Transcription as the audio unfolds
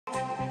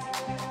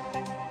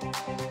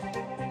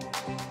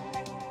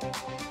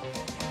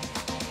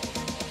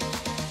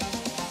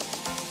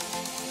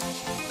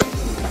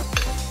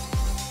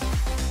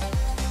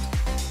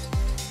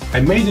I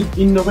made an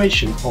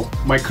innovation of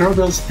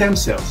microbial stem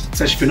cells.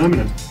 Such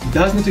phenomenon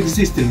does not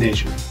exist in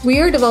nature. We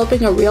are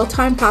developing a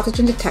real-time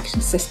pathogen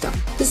detection system.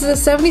 This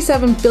is a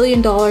 $77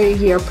 billion a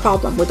year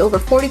problem with over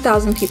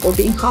 40,000 people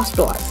being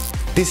hospitalized.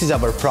 This is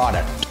our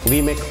product. We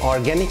make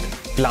organic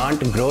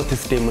plant growth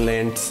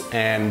stimulants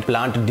and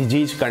plant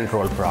disease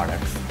control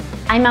products.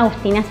 I'm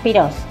Agustina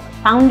Spiros,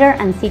 founder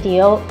and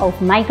CTO of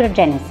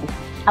Microgenesis.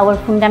 Our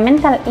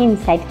fundamental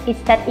insight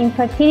is that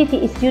infertility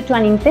is due to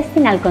an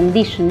intestinal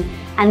condition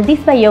and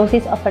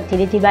dysbiosis of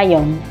fertility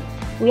biome.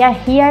 We are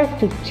here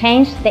to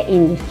change the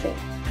industry.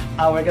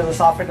 I work as a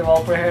software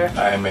developer here.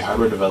 I am a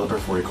hardware developer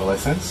for E. coli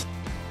Sense.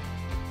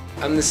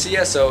 I'm the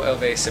CSO of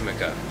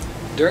Simica.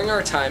 During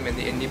our time in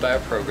the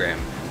IndieBio program,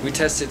 we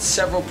tested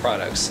several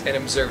products and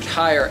observed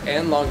higher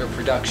and longer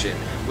production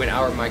when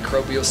our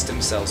microbial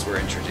stem cells were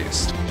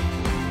introduced.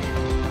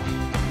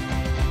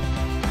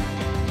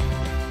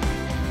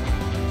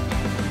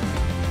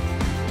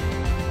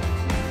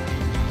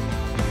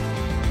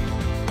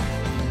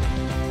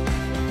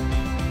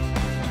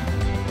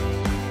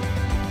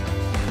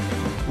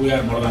 We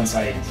are more than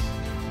science.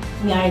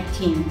 We are a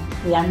team.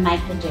 We are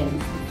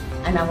Microgenesis.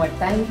 And our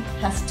time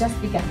has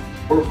just begun.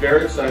 We're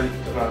very excited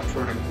about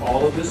turning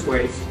all of this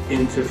waste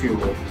into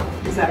fuel.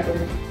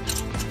 Exactly.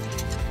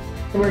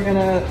 We're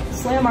gonna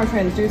slam our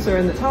transducer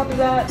in the top of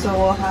that, so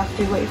we'll have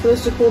to wait for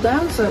this to cool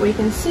down so that we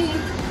can see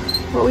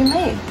what we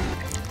made.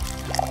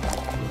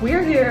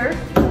 We're here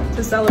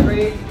to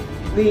celebrate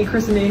the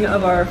christening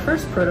of our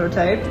first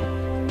prototype.